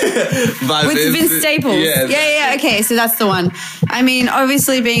 With Vince Staples. Yeah. Okay, so that's the one. I mean,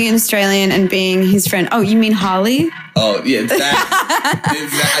 obviously being an Australian and being his friend. Oh, you mean Harley? Oh, yeah.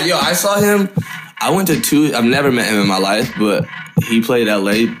 That. Yo, I saw him. I went to 2. I've never met him in my life, but he played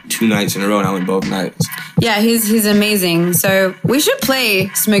LA 2 nights in a row, and I went both nights. Yeah, he's amazing. So we should play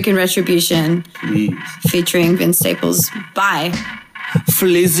Smoking Retribution. Please. Featuring Vince Staples. Bye.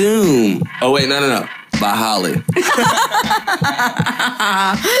 Fully Zoom. Oh, wait, no. By Holly.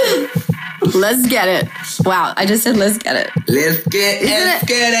 Let's get it. Wow, I just said let's get it. Let's get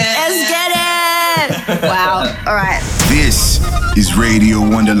it. Wow, all right. This is Radio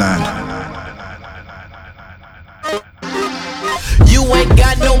Wonderland. You ain't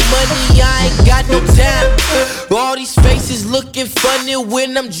got no money, I ain't got no time. All these faces looking funny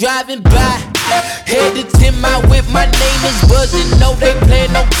when I'm driving by. Headed to my whip, my name is buzzing. No, they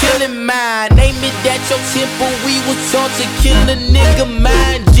plan on killing mine. Name it at your temple, we was taught to kill a nigga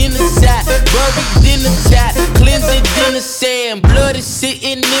mind. Genocide, buried in the top, cleanse it in the sand. Blood is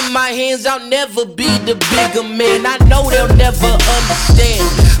sitting in my hands, I'll never be the bigger man. I know they'll never understand,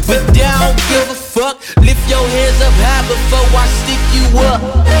 but they don't give a fuck. Lift your hands up high before I stick you up.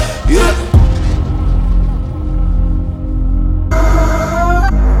 Yeah.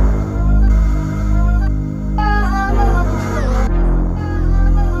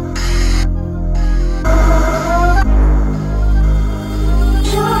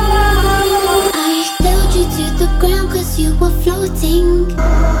 You were floating.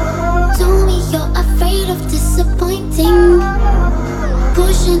 Told me you're afraid of disappointing.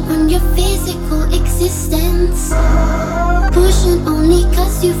 Pushing on your physical existence. Pushing only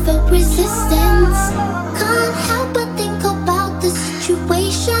cause you felt resistance. Can't help but think about the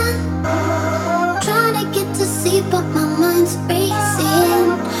situation. Trying to get to sleep but my mind's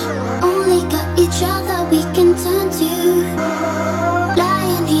racing. Only got each other we can turn to.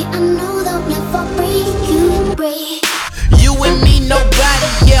 Lying here I know they'll never break you. Break. You and me,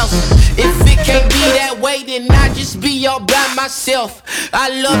 nobody else. If it can't be that that way, then I just be all by myself.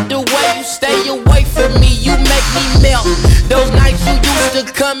 I love the way you stay away from me, you make me melt. Those nights you used to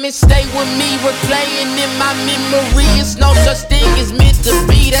come and stay with me, replaying in my memory. It's no such thing as meant to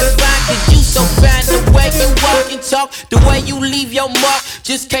be, that's fine, cause you so fine. The way you walk and talk, the way you leave your mark,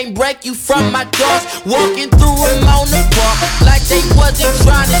 just can't break you from my doors. Walking through them on the park, like they wasn't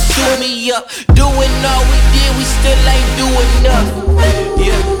trying to shoot me up. Doing all we did, we still ain't doing nothing.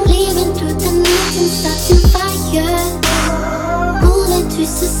 Yeah. Leaving through the night and starting fire. Moving through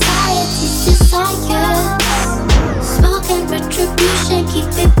society's desire. Smoke and retribution, keep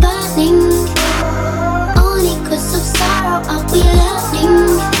it burning. Only cause of sorrow are we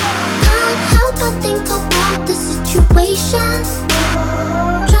learning. Can't help but think about the situation.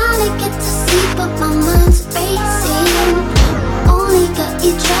 Trying to get to sleep but my mind's racing. Only got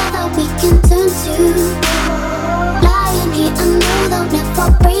each other we can turn to. Lying here, I know they'll never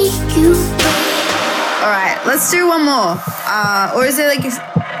break you. Alright, let's do one more. Or is it like...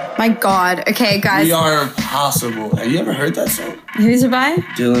 My God. Okay, guys. We Are Impossible. Have you ever heard that song? Who's it by?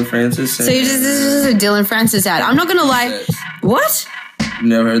 Dylan Francis. So this is a Dylan Francis ad. I'm not gonna lie. What? You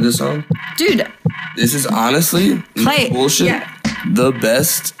never heard this song? Dude. This is honestly, Play it. bullshit, Yeah. the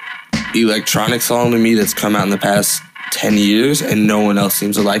best electronic song to me that's come out in the past 10 years, and no one else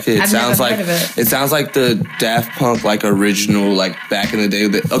seems to like it. I've never heard of it. It sounds like the Daft Punk, like, original, like, back in the day.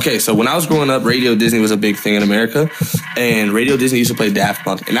 Okay, so when I was growing up, Radio Disney was a big thing in America, and Radio Disney used to play Daft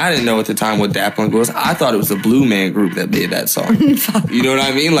Punk, and I didn't know at the time what Daft Punk was. I thought it was the Blue Man Group that made that song. You know what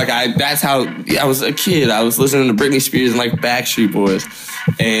I mean? Like, that's how, I was a kid. I was listening to Britney Spears and, like, Backstreet Boys,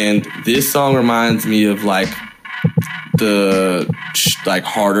 and this song reminds me of, like, the like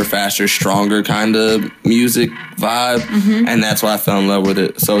harder, faster, stronger kind of music vibe, and that's why I fell in love with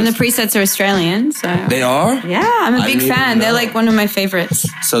it. So And the presets are Australian, so... They are? Yeah, I'm a big fan. They're like one of my favorites.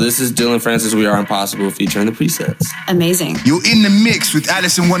 So this is Dylan Francis, We Are Impossible, featuring the presets. Amazing. You're in the mix with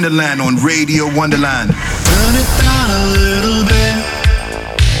Alice in Wonderland on Radio Wonderland. Turn it down a little bit.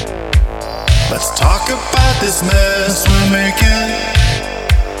 Let's talk about this mess we're making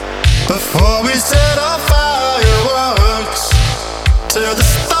before we set off fireworks to the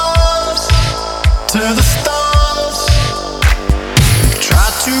stars, to the stars. We've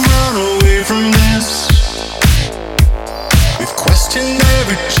tried to run away from this. We've questioned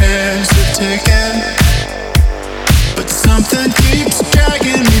every chance we've taken, but something keeps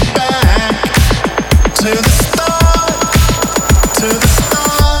dragging me back to the start, to the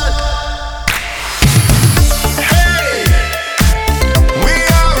start. Hey, we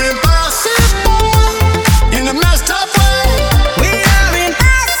are impossible in a messed up way. We are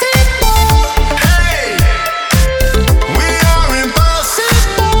impossible. Hey, we are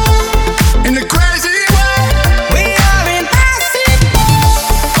impossible in a crazy way. We are impossible.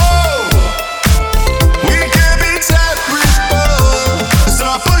 Oh, we can be terrible, so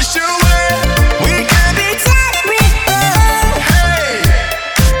I push away. We can be terrible. Hey,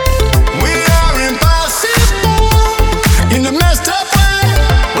 we are impossible in a messed up way.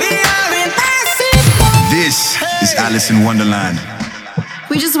 We are impossible. This is Alice in Wonderland.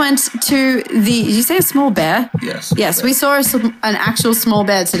 We just went to the... Did you say a small bear? Yes. Yes, we saw an actual small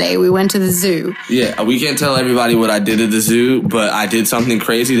bear today. We went to the zoo. Yeah, we can't tell everybody what I did at the zoo, but I did something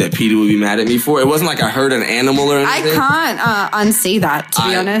crazy that Peter would be mad at me for. It wasn't like I hurt an animal or anything. I can't unsee that, to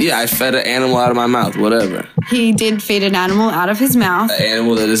be honest. Yeah, I fed an animal out of my mouth, whatever. He did feed an animal out of his mouth. An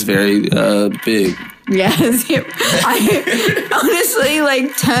animal that is very big. Yes. I honestly,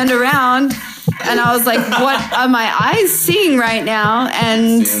 like, turned around and I was like, what are my eyes seeing right now?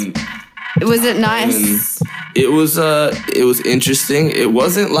 And was it nice? It was interesting. It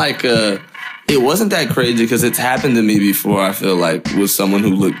wasn't like it wasn't that crazy because it's happened to me before, I feel like, with someone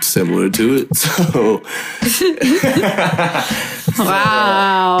who looked similar to it. So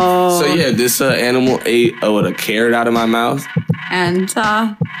Wow. So yeah, this animal ate a carrot out of my mouth. And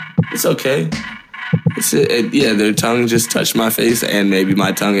it's okay. Yeah, their tongue just touched my face and maybe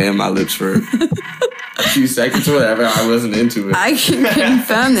my tongue and my lips for a few seconds or whatever. I wasn't into it. I can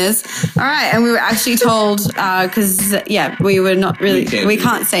confirm this. All right, and we were actually told, because, we were not really, we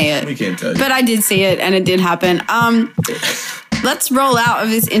can't say it. We can't tell you. But I did see it, and it did happen. Let's roll out of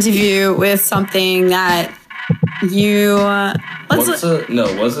this interview with something that you... What's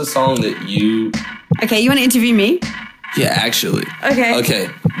a song that you... Okay, you want to interview me? Yeah, actually. Okay.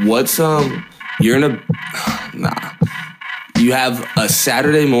 What's, you're in a... Nah. You have a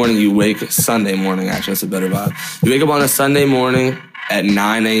Saturday morning, Sunday morning, actually, that's a better vibe. You wake up on a Sunday morning at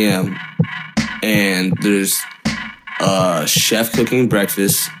 9 a.m. and there's a chef cooking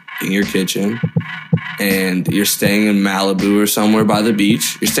breakfast in your kitchen and you're staying in Malibu or somewhere by the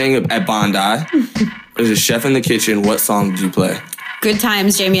beach, you're staying at Bondi, there's a chef in the kitchen, what song did you play? Good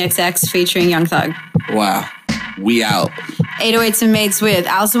Times, Jamie XX featuring Young Thug. Wow. We out. 808s and Mates with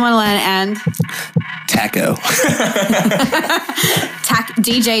Alice in Wonderland and... Taco.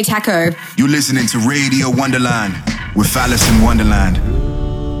 DJ Taco. You're listening to Radio Wonderland with Alice in Wonderland.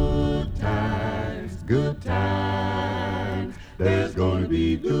 Good times, there's gonna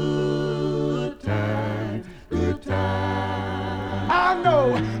be good times, good times. I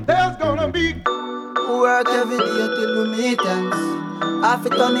know there's gonna be. Work every day till we meet ends. I fi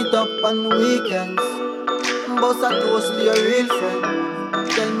turn it up on the weekends. Bust a toast to your real friend.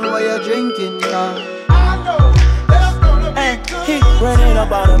 Tell me what you're drinking now. I know there's gonna be good He running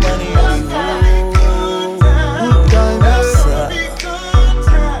up all the money on you.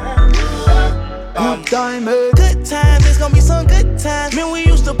 Good times, it's gonna be some good times. Man, we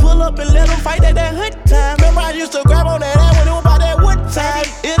used to pull up and let them fight at that hood time. Remember I used to grab on that ass when it was about that wood time.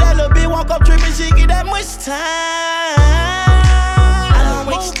 If that little bitch walk up tripping, she get that much time. I don't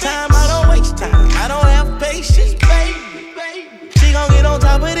waste time, I don't waste time. I don't have patience, baby. She gon' get on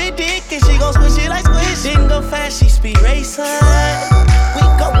top of the dick and she gon' squish it like squish. Didn't go fast, she speed racing. We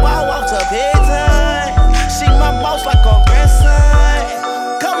go wild walks up bedtime. She my boss like a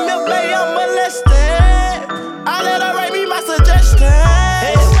grandson. Come here, baby, I'm molested. I let her write me my suggestions.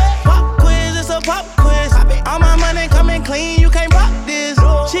 Pop quiz, it's a pop quiz. All my money coming clean, you can't pop this.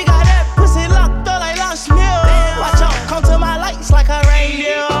 She got that pussy locked up like lost milk. Watch out, come to my lights like a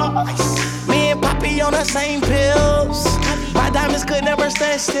reindeer. Me and Poppy on the same pills. My diamonds could never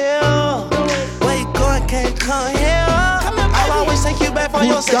stand still. Where you going, can't come here. I'll always take you back for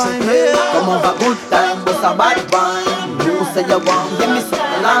your sex appeal. Come over, good time, but a bad wine. You say you want, give me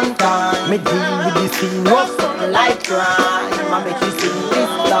something long time. Me deal with this thing, was something like crime. I make you sing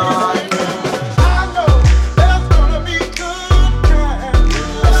this line. I know there's gonna be good times.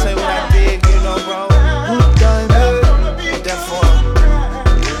 Say what I did, you know, bro. Good time, Therefore,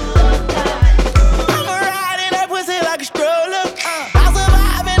 I'ma ride in that pussy like a stroller. I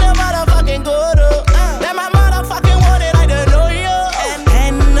survive in a motherfucking quarter. That my motherfucking want it like the New York.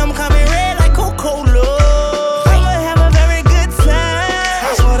 And I'm coming red like Coca-Cola. I'ma have a very good time.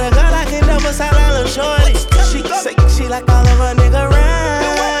 I swear to God, I can never sound like a little shorty. She say she like all of her nigga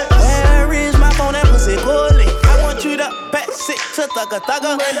rhyme. Where is my phone? That pussy goalie. I want you to pass it to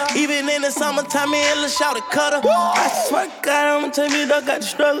thugger. Even in the summertime, me and Lil' Shawty cutter. I swear to God, I'ma tell you, dog got the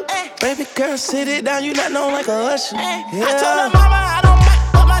struggle. Baby girl, sit it down, you not known like a usher. I told her mama I don't bite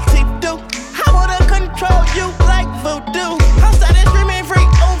what my teeth do. I wanna control you like voodoo. I'm started screaming free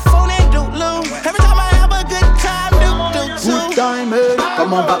on phone and doodloo. Every time I have a good time, do too. good time,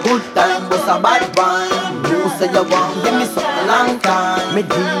 come over, good time, but a bad wine. You say you want, give me something long time. Me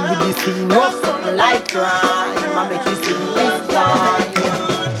deal with this thing, was something like crime. I make you sing this line.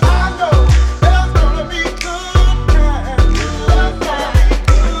 I know there's gonna be good times.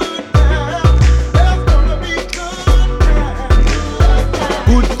 There's gonna be good times.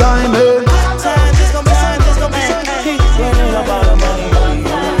 Good time, Good times, it's gonna be some, it's gonna be some. Keep running up all the money on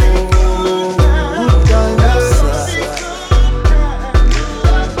you.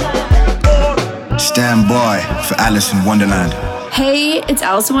 Stand by for Alice in Wonderland. Hey, it's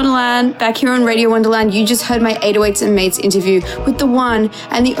Alice in Wonderland, back here on Radio Wonderland. You just heard my 808s and Mates interview with the one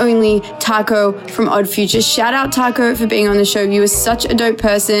and the only Taco from Odd Future. Shout out Taco for being on the show. You were such a dope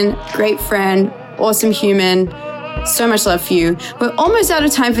person, great friend, awesome human. So much love for you. We're almost out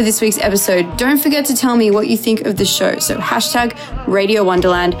of time for this week's episode. Don't forget to tell me what you think of the show. So hashtag Radio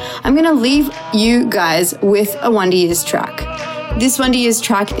Wonderland. I'm going to leave you guys with a Wonder Years track. This Wonder Years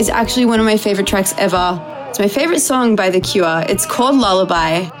track is actually one of my favorite tracks ever. It's my favorite song by The Cure. It's called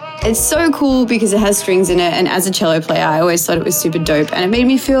Lullaby. It's so cool because it has strings in it, and as a cello player, I always thought it was super dope, and it made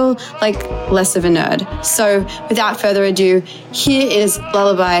me feel like less of a nerd. So without further ado, here is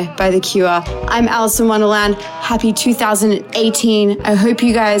Lullaby by The Cure. I'm Alice in Wonderland. Happy 2018. I hope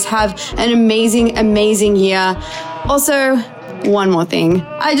you guys have an amazing, amazing year. Also, one more thing.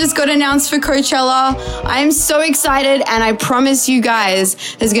 I just got announced for Coachella. I'm so excited, and I promise you guys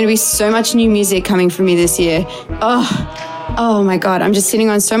there's going to be so much new music coming from me this year. Oh my God, I'm just sitting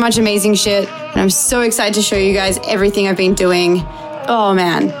on so much amazing shit, and I'm so excited to show you guys everything I've been doing. Oh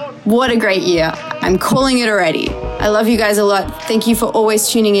man, what a great year. I'm calling it already. I love you guys a lot. Thank you for always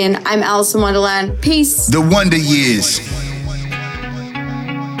tuning in. I'm Alice in Wonderland. Peace. The Wonder Years.